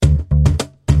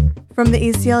From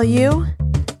the ACLU,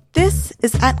 this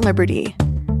is At Liberty.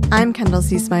 I'm Kendall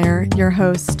Ciesmeyer, your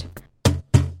host.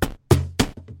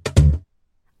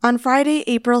 On Friday,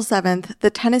 April 7th, the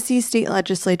Tennessee state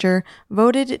legislature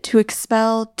voted to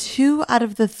expel 2 out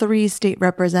of the 3 state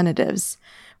representatives,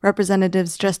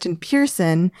 Representatives Justin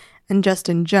Pearson and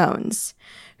Justin Jones,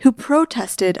 who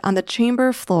protested on the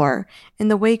chamber floor in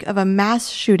the wake of a mass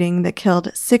shooting that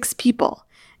killed 6 people,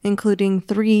 including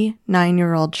 3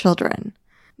 9-year-old children.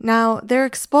 Now, their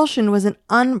expulsion was an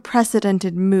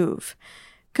unprecedented move,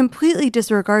 completely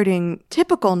disregarding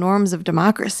typical norms of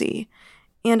democracy,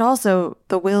 and also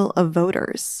the will of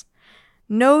voters.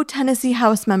 No Tennessee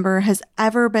House member has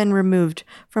ever been removed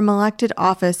from elected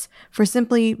office for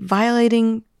simply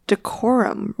violating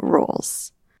decorum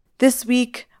rules. This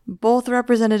week, both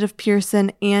Representative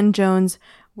Pearson and Jones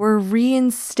were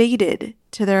reinstated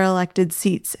to their elected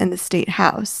seats in the state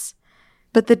house.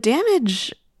 But the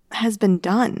damage has been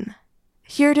done.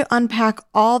 Here to unpack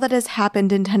all that has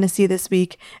happened in Tennessee this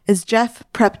week is Jeff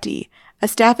Preptit, a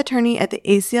staff attorney at the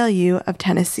ACLU of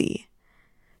Tennessee.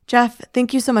 Jeff,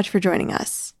 thank you so much for joining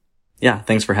us. Yeah,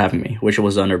 thanks for having me. Wish it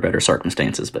was under better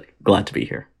circumstances, but glad to be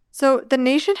here. So the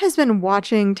nation has been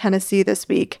watching Tennessee this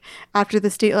week after the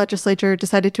state legislature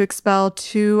decided to expel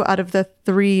 2 out of the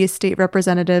 3 state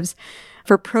representatives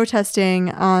for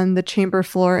protesting on the chamber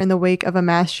floor in the wake of a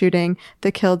mass shooting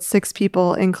that killed 6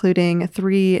 people, including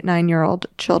 3 9-year-old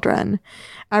children.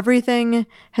 Everything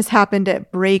has happened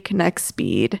at breakneck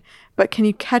speed, but can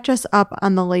you catch us up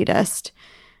on the latest?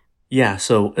 Yeah,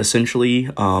 so essentially,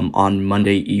 on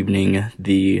Monday evening,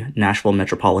 the Nashville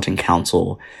Metropolitan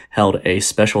Council held a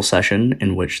special session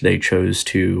in which they chose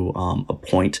to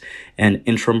appoint an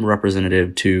interim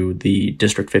representative to the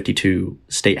District 52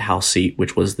 State House seat,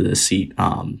 which was the seat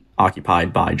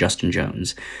occupied by Justin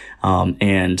Jones.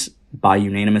 And by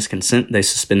unanimous consent, they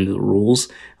suspended the rules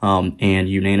and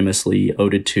unanimously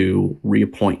voted to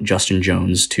reappoint Justin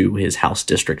Jones to his House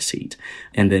district seat.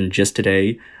 And then just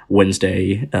today,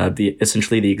 Wednesday,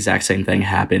 essentially the exact same thing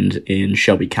happened in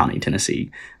Shelby County, Tennessee.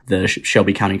 The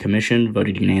Shelby County Commission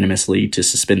voted unanimously to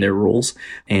suspend their rules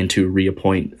and to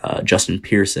reappoint Justin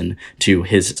Pearson to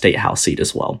his state house seat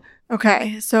as well.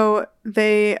 Okay, so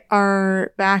they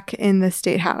are back in the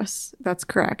state house. That's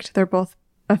correct. They're both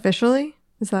officially?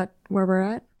 Is that where we're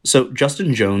at? So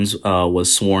Justin Jones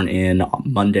was sworn in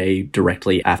Monday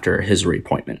directly after his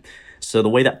reappointment. So the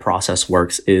way that process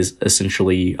works is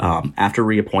essentially after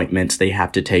reappointments, they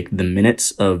have to take the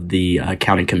minutes of the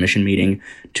county commission meeting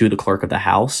to the clerk of the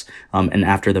House. And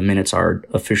after the minutes are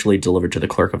officially delivered to the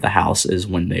clerk of the House is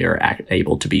when they are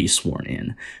able to be sworn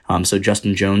in. So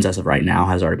Justin Jones, as of right now,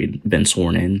 has already been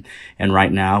sworn in. And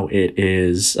right now it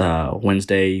is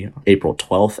Wednesday, April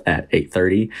 12th at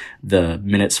 8:30. The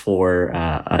minutes for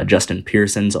Justin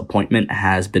Pearson's appointment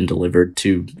has been delivered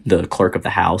to the clerk of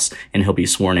the House, and he'll be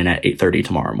sworn in at 8:30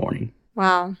 tomorrow morning.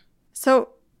 Wow. So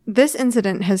this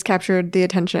incident has captured the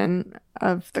attention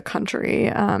of the country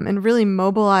and really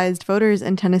mobilized voters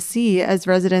in Tennessee as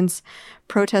residents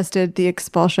protested the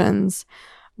expulsions.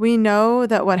 We know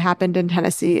that what happened in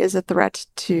Tennessee is a threat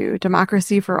to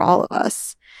democracy for all of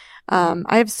us.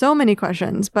 I have so many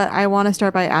questions, but I want to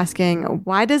start by asking,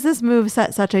 why does this move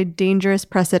set such a dangerous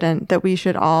precedent that we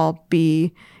should all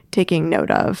be taking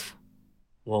note of?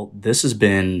 Well, this has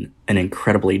been an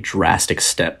incredibly drastic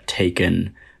step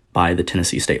taken by the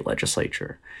Tennessee state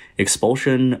legislature.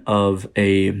 Expulsion of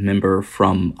a member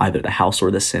from either the House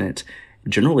or the Senate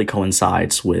generally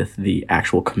coincides with the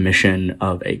actual commission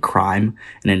of a crime,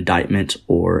 an indictment,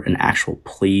 or an actual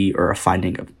plea or a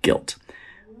finding of guilt.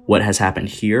 What has happened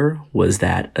here was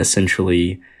that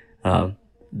essentially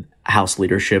House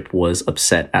leadership was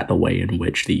upset at the way in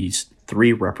which these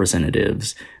 3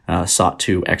 representatives sought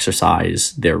to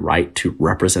exercise their right to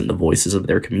represent the voices of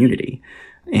their community.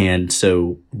 And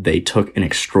so they took an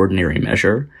extraordinary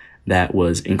measure that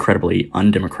was incredibly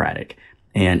undemocratic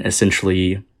and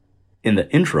essentially, in the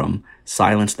interim,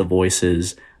 silenced the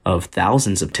voices of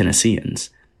thousands of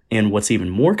Tennesseans. And what's even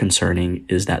more concerning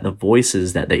is that the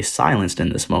voices that they silenced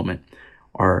in this moment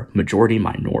are majority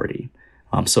minority.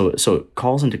 So it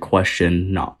calls into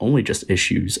question not only just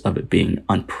issues of it being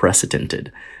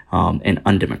unprecedented and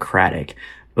undemocratic,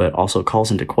 but also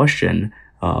calls into question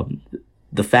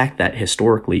the fact that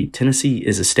historically Tennessee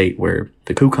is a state where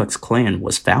the Ku Klux Klan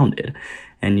was founded,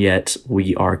 and yet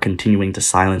we are continuing to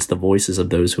silence the voices of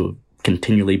those who have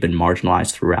continually been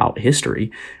marginalized throughout history.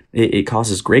 It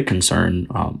causes great concern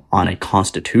on a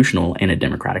constitutional and a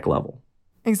democratic level.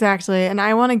 Exactly. And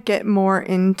I want to get more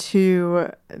into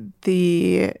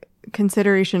the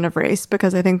consideration of race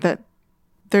because I think that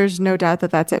there's no doubt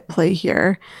that that's at play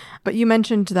here. But you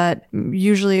mentioned that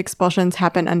usually expulsions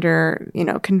happen under,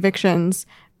 convictions,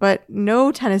 but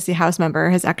no Tennessee House member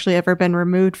has actually ever been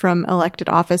removed from elected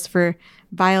office for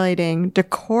violating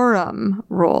decorum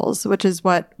rules, which is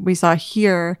what we saw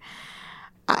here.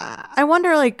 I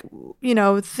wonder,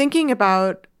 thinking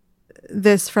about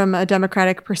this from a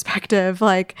democratic perspective,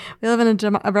 we live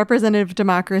in a representative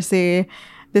democracy.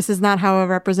 This is not how a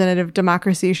representative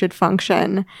democracy should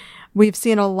function. We've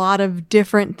seen a lot of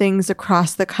different things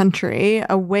across the country,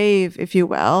 a wave, if you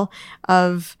will,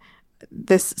 of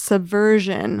this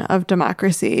subversion of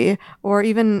democracy or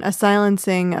even a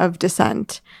silencing of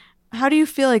dissent. How do you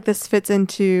feel like this fits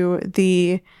into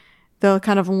the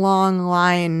kind of long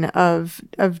line of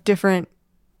different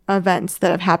events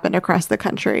that have happened across the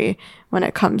country when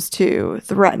it comes to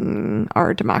threatening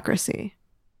our democracy?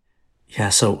 Yeah,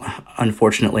 so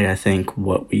unfortunately, I think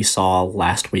what we saw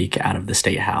last week out of the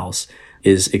State House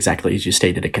is exactly as you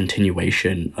stated, a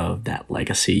continuation of that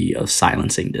legacy of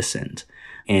silencing dissent.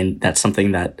 And that's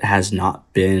something that has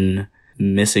not been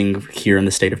missing here in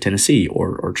the state of Tennessee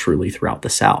or truly throughout the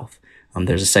South.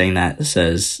 There's a saying that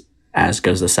says, as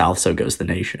goes the South, so goes the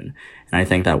nation. And I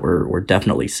think that we're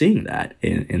definitely seeing that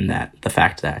in that the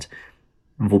fact that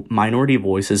minority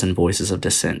voices and voices of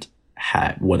dissent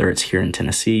whether it's here in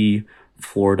Tennessee,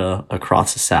 Florida,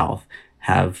 across the South,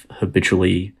 have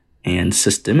habitually and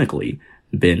systemically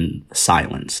been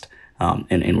silenced.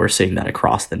 And we're seeing that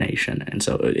across the nation. And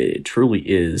so it truly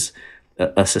is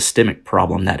a systemic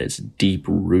problem that is deep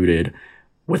rooted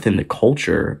within the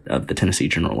culture of the Tennessee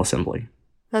General Assembly.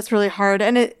 That's really hard.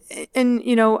 And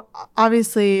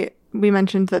obviously we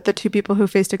mentioned that the two people who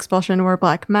faced expulsion were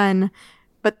Black men,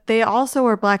 but they also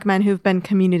were Black men who've been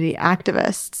community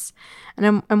activists.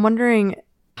 And I'm wondering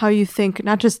how you think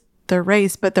not just their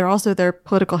race, but also their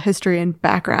political history and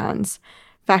backgrounds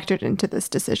factored into this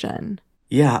decision.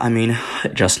 Yeah, I mean,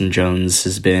 Justin Jones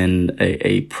has been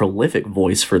a prolific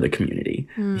voice for the community.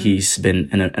 He's been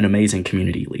an amazing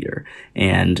community leader.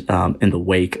 And in the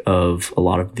wake of a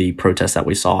lot of the protests that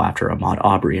we saw after Ahmaud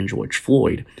Arbery and George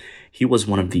Floyd, he was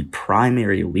one of the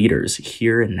primary leaders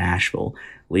here in Nashville,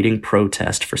 leading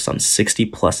protests for some 60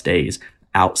 plus days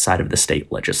outside of the state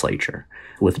legislature.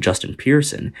 With Justin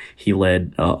Pearson, he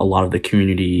led a lot of the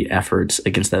community efforts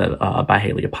against the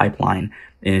Byhalia pipeline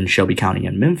in Shelby County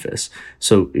and Memphis.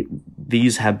 So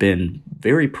these have been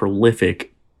very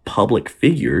prolific public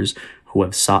figures who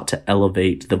have sought to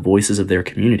elevate the voices of their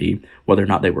community, whether or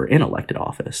not they were in elected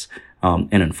office.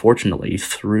 And unfortunately,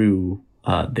 through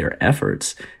their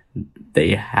efforts,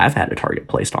 they have had a target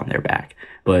placed on their back.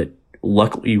 But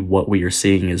luckily, what we are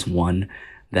seeing is one,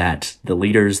 that the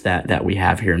leaders that we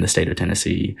have here in the state of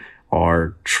Tennessee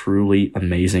are truly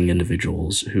amazing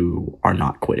individuals who are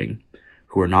not quitting,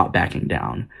 who are not backing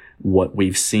down. What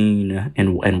we've seen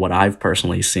and what I've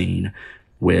personally seen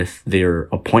with their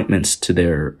appointments to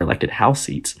their elected House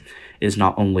seats is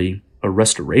not only a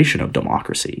restoration of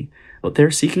democracy, but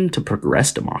they're seeking to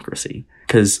progress democracy.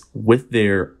 Because with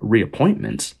their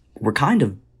reappointments, we're kind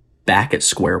of back at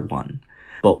square one.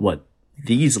 But what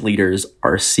these leaders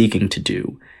are seeking to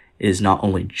do is not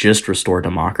only just restore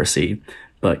democracy,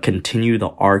 but continue the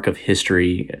arc of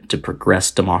history to progress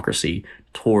democracy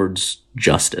towards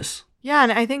justice. Yeah,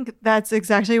 and I think that's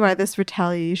exactly why this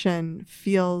retaliation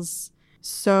feels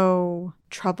so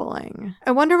troubling.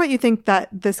 I wonder what you think that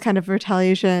this kind of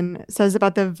retaliation says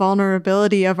about the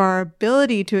vulnerability of our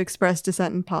ability to express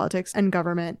dissent in politics and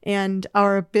government, and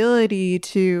our ability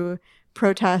to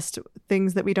protest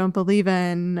things that we don't believe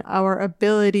in, our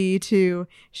ability to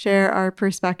share our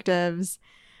perspectives.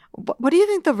 What do you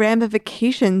think the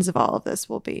ramifications of all of this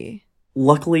will be?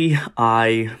 Luckily,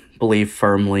 I believe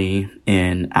firmly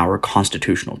in our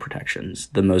constitutional protections.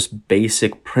 The most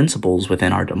basic principles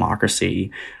within our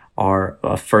democracy are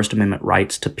First Amendment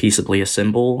rights to peaceably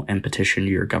assemble and petition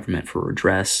your government for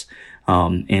redress,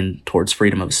 and towards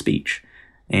freedom of speech.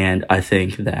 And I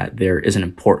think that there is an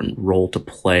important role to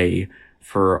play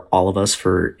for all of us,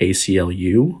 for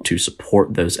ACLU, to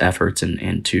support those efforts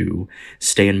and to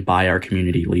stand by our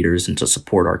community leaders and to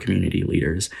support our community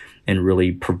leaders and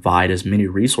really provide as many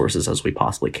resources as we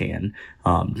possibly can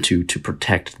to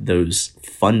protect those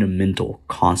fundamental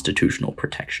constitutional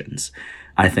protections.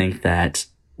 I think that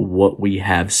what we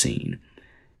have seen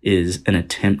is an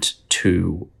attempt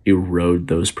to erode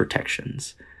those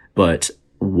protections. But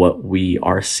what we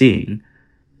are seeing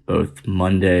both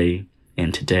Monday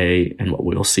and today, and what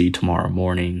we'll see tomorrow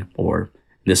morning or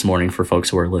this morning for folks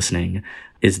who are listening,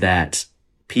 is that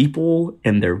people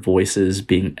and their voices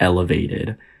being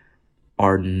elevated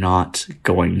are not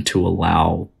going to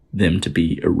allow them to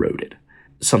be eroded.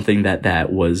 something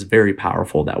that was very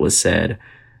powerful that was said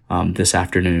this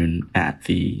afternoon at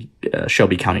the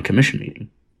Shelby County Commission meeting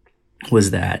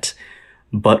was that,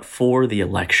 but for the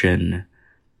election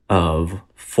of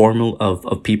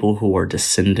people who are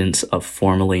descendants of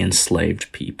formerly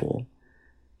enslaved people,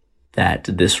 that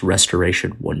this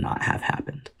restoration would not have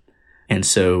happened. And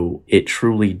so it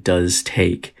truly does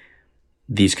take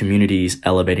these communities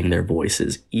elevating their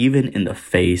voices, even in the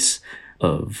face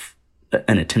of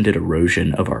an attempted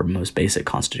erosion of our most basic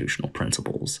constitutional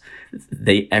principles.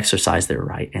 They exercised their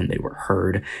right and they were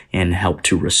heard and helped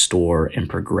to restore and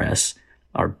progress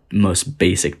our most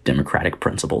basic democratic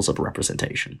principles of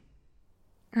representation.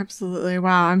 Absolutely.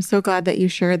 Wow. I'm so glad that you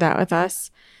shared that with us.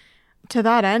 To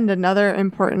that end, another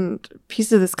important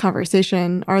piece of this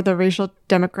conversation are the racial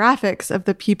demographics of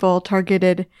the people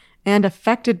targeted and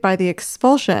affected by the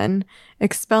expulsion.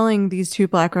 Expelling these two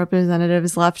Black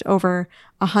representatives left over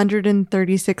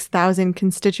 136,000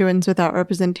 constituents without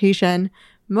representation,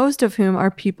 most of whom are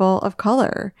people of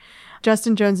color.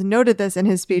 Justin Jones noted this in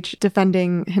his speech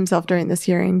defending himself during this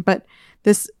hearing, but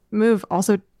this move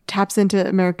also taps into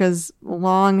America's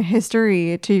long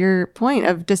history, to your point,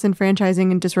 of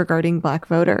disenfranchising and disregarding Black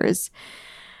voters.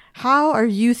 How are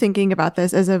you thinking about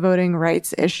this as a voting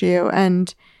rights issue?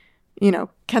 And,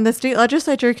 can the state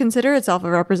legislature consider itself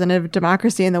a representative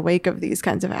democracy in the wake of these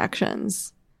kinds of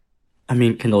actions? I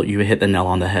mean, Kendall, you hit the nail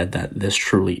on the head that this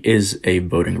truly is a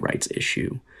voting rights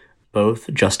issue.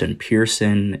 Both Justin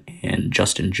Pearson and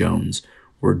Justin Jones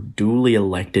were duly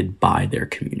elected by their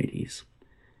communities.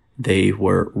 They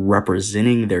were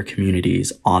representing their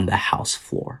communities on the House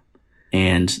floor,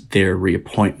 and their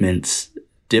reappointments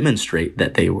demonstrate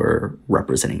that they were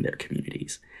representing their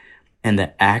communities. And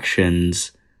the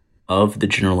actions of the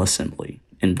General Assembly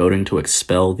in voting to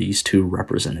expel these two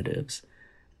representatives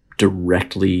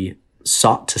directly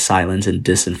sought to silence and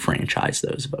disenfranchise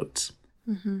those votes.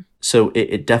 Mm-hmm. So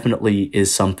it definitely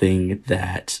is something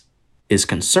that is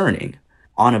concerning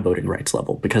on a voting rights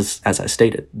level, because, as I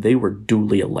stated, they were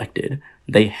duly elected.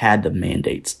 They had the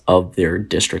mandates of their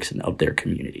districts and of their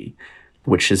community,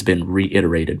 which has been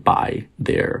reiterated by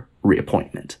their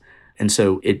reappointment. And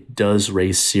so it does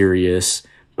raise serious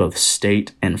both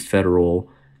state and federal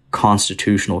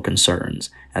constitutional concerns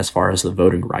as far as the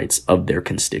voting rights of their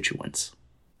constituents.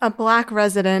 A Black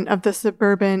resident of the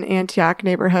suburban Antioch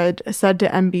neighborhood said to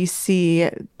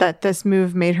NBC that this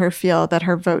move made her feel that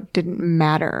her vote didn't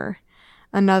matter.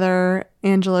 Another,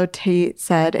 Angelo Tate,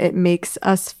 said it makes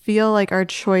us feel like our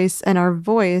choice and our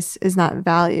voice is not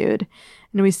valued,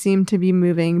 and we seem to be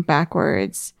moving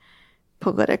backwards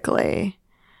politically.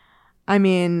 I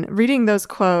mean, reading those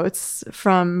quotes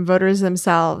from voters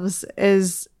themselves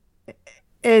I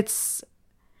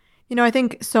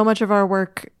think so much of our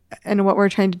work and what we're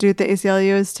trying to do at the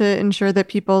ACLU is to ensure that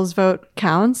people's vote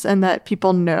counts and that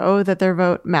people know that their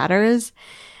vote matters.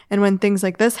 And when things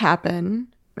like this happen,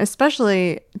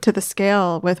 especially to the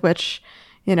scale with which,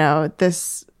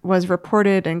 this was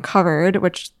reported and covered,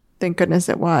 which thank goodness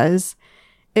it was,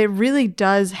 it really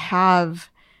does have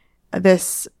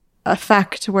this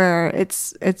effect where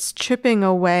it's chipping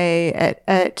away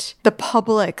at the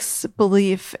public's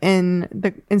belief in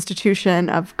the institution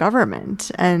of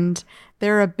government and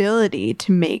their ability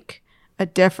to make a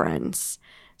difference.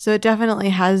 So it definitely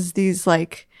has these,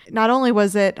 not only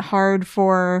was it hard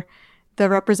for the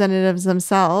representatives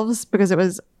themselves, because it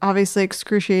was obviously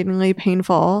excruciatingly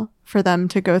painful for them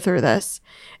to go through this,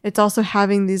 it's also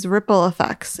having these ripple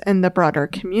effects in the broader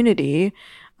community.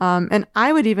 And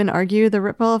I would even argue the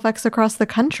ripple effects across the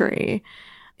country.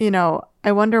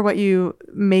 I wonder what you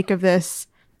make of this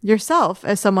yourself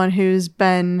as someone who's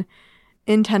been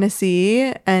in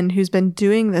Tennessee and who's been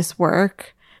doing this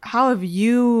work. How have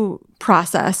you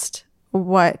processed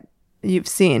what you've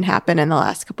seen happen in the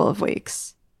last couple of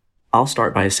weeks? I'll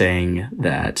start by saying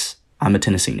that I'm a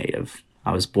Tennessee native.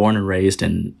 I was born and raised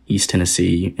in East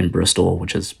Tennessee in Bristol,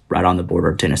 which is right on the border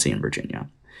of Tennessee and Virginia.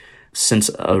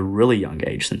 Since a really young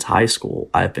age, since high school,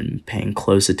 I've been paying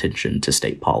close attention to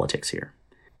state politics here.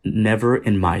 Never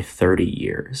in my 30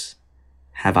 years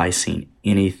have I seen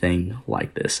anything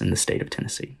like this in the state of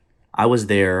Tennessee. I was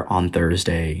there on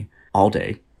Thursday all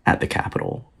day at the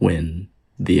Capitol when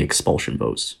the expulsion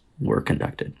votes were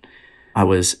conducted. I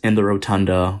was in the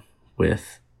rotunda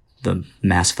with the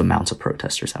massive amounts of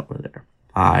protesters that were there.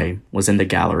 I was in the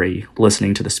gallery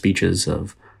listening to the speeches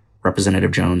of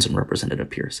Representative Jones and Representative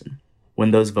Pearson.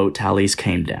 When those vote tallies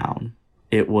came down,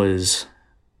 it was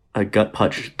a gut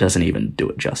punch doesn't even do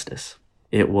it justice.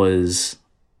 It was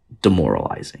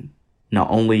demoralizing, not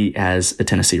only as a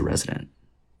Tennessee resident,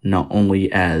 not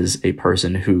only as a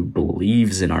person who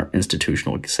believes in our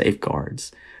institutional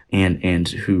safeguards and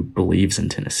who believes in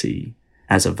Tennessee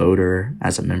as a voter,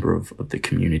 as a member of the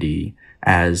community,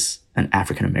 as an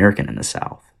African American in the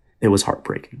South. It was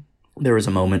heartbreaking. There was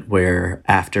a moment where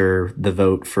after the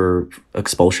vote for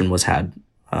expulsion was had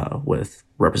with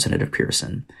Representative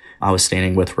Pearson, I was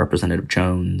standing with Representative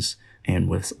Jones and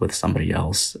with somebody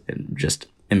else and just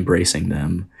embracing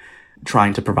them,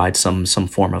 trying to provide some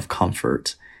form of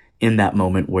comfort in that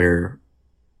moment where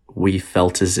we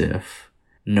felt as if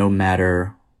no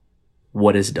matter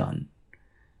what is done,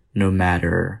 no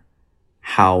matter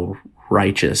how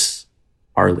righteous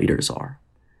our leaders are,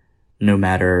 no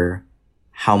matter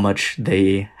how much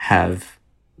they have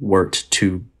worked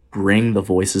to bring the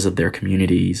voices of their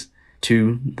communities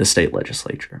to the state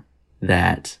legislature,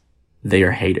 that they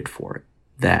are hated for it,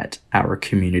 that our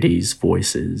community's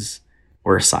voices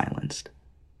were silenced.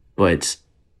 But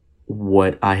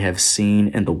what I have seen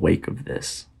in the wake of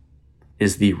this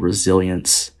is the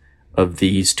resilience of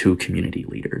these two community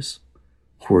leaders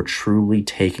who are truly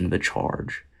taking the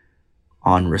charge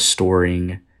on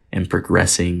restoring and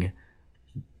progressing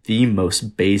the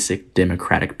most basic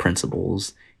democratic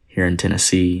principles here in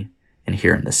Tennessee and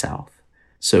here in the South.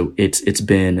 So it's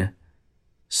been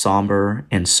somber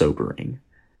and sobering,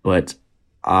 but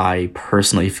I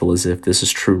personally feel as if this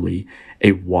is truly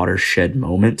a watershed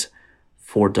moment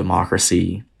for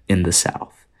democracy in the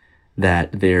South,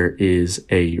 that there is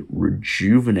a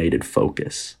rejuvenated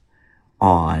focus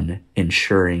on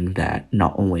ensuring that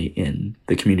not only in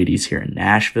the communities here in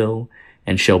Nashville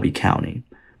and Shelby County,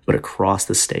 but across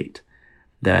the state,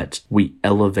 that we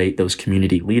elevate those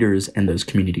community leaders and those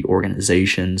community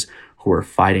organizations who are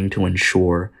fighting to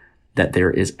ensure that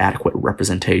there is adequate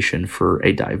representation for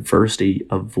a diversity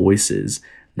of voices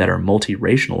that are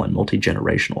multiracial and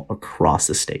multi-generational across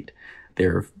the state.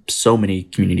 There are so many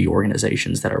community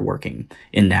organizations that are working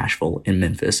in Nashville, in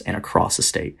Memphis, and across the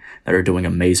state that are doing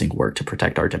amazing work to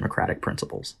protect our democratic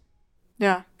principles.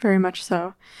 Yeah, very much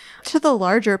so. To the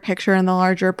larger picture and the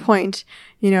larger point,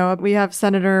 we have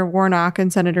Senator Warnock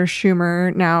and Senator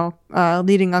Schumer now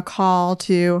leading a call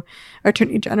to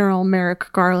Attorney General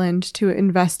Merrick Garland to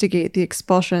investigate the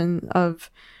expulsion of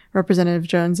Representative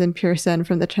Jones and Pearson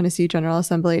from the Tennessee General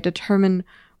Assembly, determine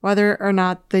whether or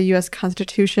not the U.S.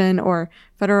 Constitution or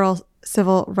federal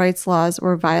civil rights laws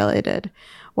were violated.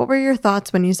 What were your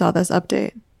thoughts when you saw this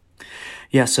update?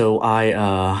 Yeah, so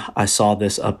I saw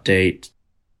this update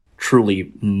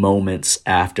truly moments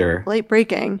after. Late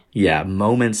breaking. Yeah,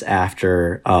 moments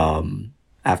after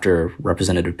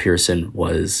Representative Pearson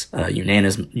was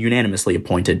unanimously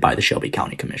appointed by the Shelby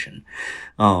County Commission.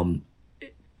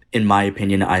 In my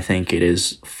opinion, I think it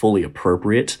is fully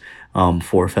appropriate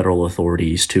for federal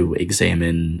authorities to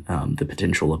examine the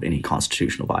potential of any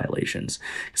constitutional violations.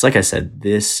 Because like I said,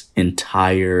 this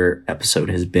entire episode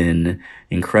has been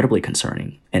incredibly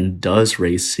concerning and does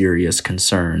raise serious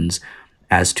concerns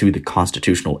as to the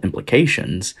constitutional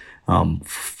implications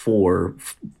for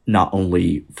not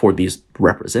only for these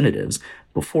representatives,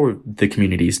 but for the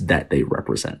communities that they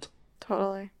represent.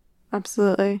 Totally.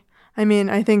 Absolutely. I mean,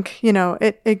 I think,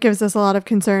 it gives us a lot of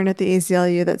concern at the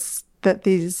ACLU that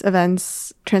these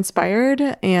events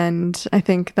transpired. And I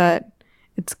think that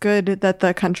it's good that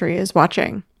the country is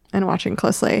watching and watching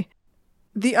closely.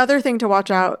 The other thing to watch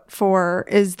out for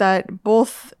is that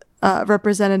both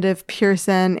Representative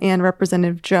Pearson and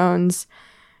Representative Jones,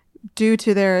 due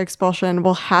to their expulsion,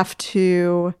 will have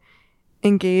to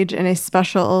engage in a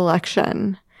special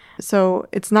election. So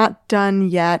it's not done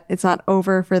yet. It's not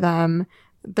over for them.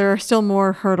 There are still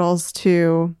more hurdles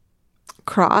to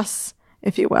cross,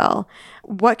 if you will.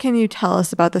 What can you tell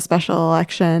us about the special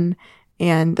election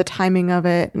and the timing of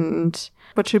it, and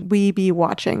what should we be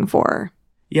watching for?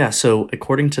 Yeah, so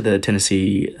according to the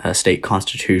Tennessee state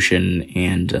constitution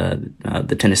and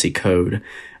the Tennessee code,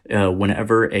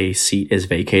 whenever a seat is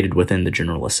vacated within the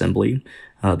General Assembly,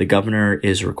 the governor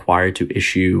is required to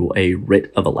issue a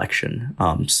writ of election,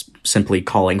 simply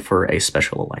calling for a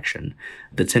special election.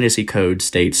 The Tennessee code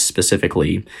states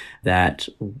specifically that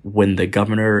when the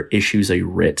governor issues a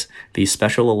writ, these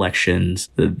special elections,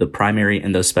 the primary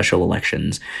and those special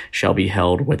elections shall be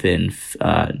held within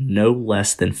no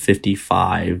less than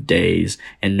 55 days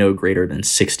and no greater than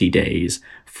 60 days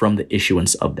from the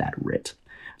issuance of that writ.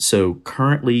 So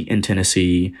currently in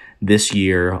Tennessee this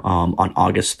year, on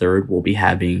August 3rd, we'll be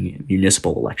having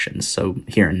municipal elections. So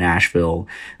here in Nashville,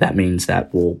 that means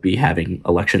that we'll be having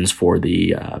elections for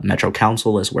the Metro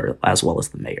Council as well as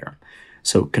the mayor.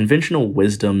 So conventional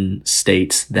wisdom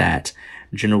states that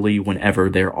generally whenever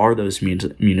there are those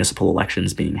municipal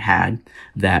elections being had,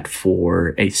 that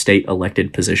for a state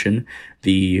elected position,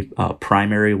 the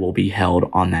primary will be held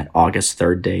on that August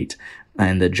 3rd date.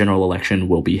 and the general election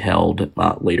will be held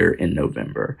later in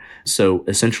November. So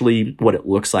essentially what it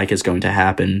looks like is going to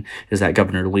happen is that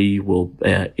Governor Lee will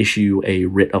issue a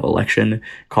writ of election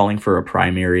calling for a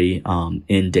primary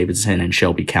in Davidson and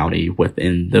Shelby County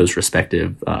within those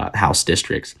respective House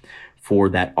districts for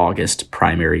that August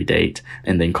primary date,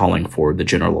 and then calling for the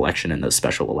general election and those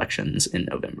special elections in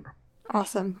November.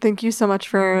 Awesome. Thank you so much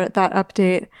for that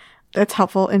update. That's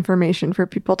helpful information for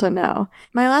people to know.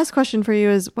 My last question for you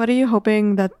is, what are you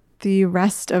hoping that the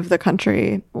rest of the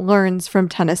country learns from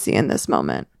Tennessee in this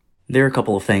moment? There are a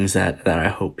couple of things that I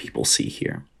hope people see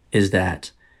here, is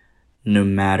that no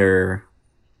matter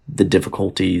the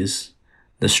difficulties,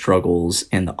 the struggles,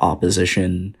 and the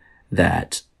opposition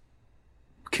that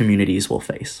communities will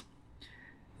face,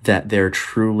 that there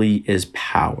truly is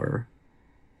power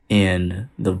in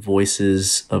the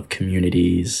voices of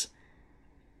communities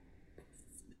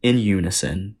in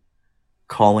unison,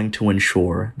 calling to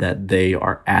ensure that they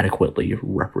are adequately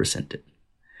represented,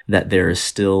 that there is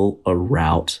still a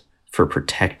route for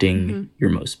protecting your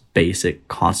most basic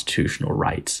constitutional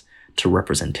rights to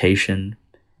representation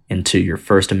and to your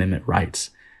First Amendment rights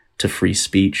to free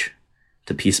speech,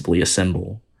 to peaceably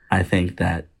assemble. I think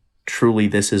that truly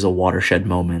this is a watershed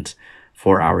moment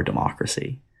for our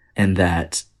democracy, and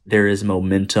that there is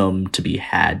momentum to be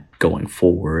had going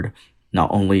forward, not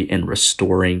only in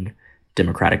restoring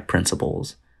democratic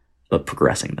principles, but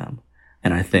progressing them.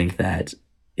 And I think that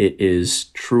it is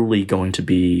truly going to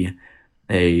be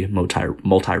a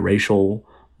multiracial,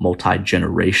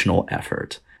 multi-generational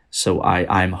effort. So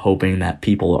I'm hoping that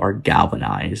people are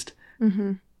galvanized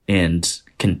and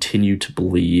continue to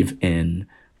believe in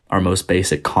our most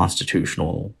basic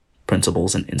constitutional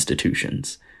principles and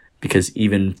institutions. Because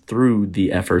even through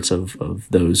the efforts of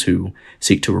those who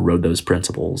seek to erode those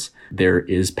principles, there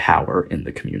is power in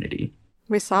the community.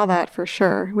 We saw that for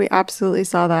sure. We absolutely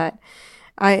saw that.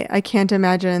 I can't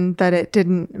imagine that it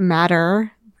didn't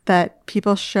matter that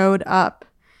people showed up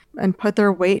and put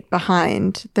their weight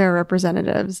behind their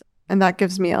representatives. And that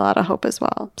gives me a lot of hope as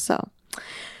well. So,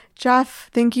 Jeff,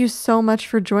 thank you so much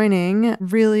for joining.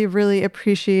 Really, really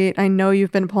appreciate. I know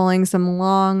you've been pulling some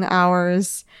long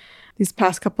hours these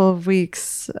past couple of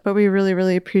weeks, but we really,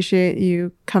 really appreciate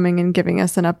you coming and giving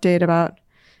us an update about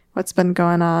what's been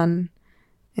going on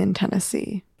in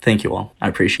Tennessee. Thank you all. I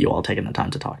appreciate you all taking the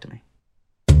time to talk to me.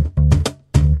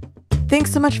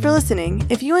 Thanks so much for listening.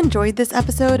 If you enjoyed this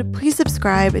episode, please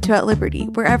subscribe to At Liberty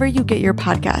wherever you get your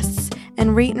podcasts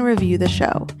and rate and review the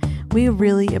show. We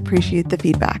really appreciate the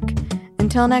feedback.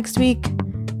 Until next week,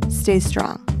 stay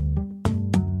strong.